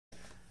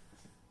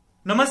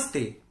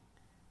Namaste,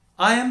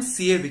 I am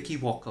CA Vicki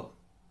Walker.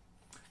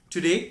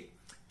 Today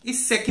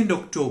is 2nd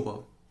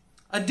October,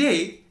 a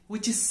day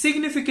which is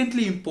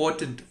significantly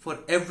important for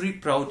every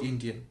proud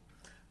Indian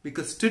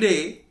because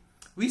today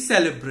we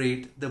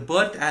celebrate the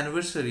birth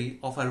anniversary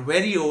of our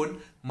very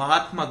own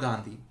Mahatma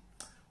Gandhi,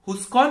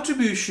 whose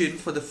contribution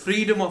for the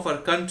freedom of our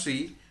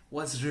country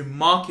was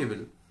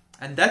remarkable,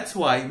 and that's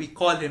why we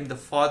call him the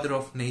father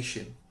of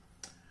nation.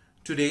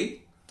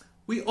 Today,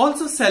 we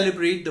also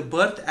celebrate the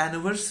birth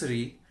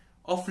anniversary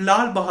of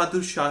Lal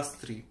Bahadur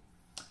Shastri,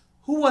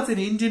 who was an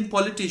Indian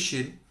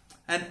politician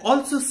and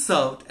also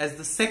served as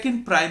the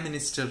second Prime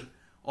Minister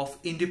of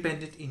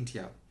independent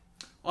India.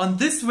 On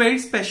this very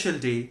special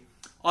day,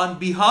 on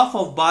behalf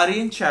of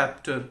Bahrain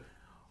chapter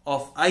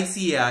of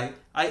ICAI,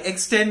 I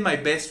extend my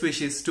best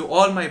wishes to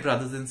all my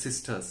brothers and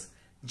sisters.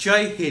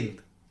 Jai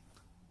Hind.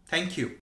 Thank you.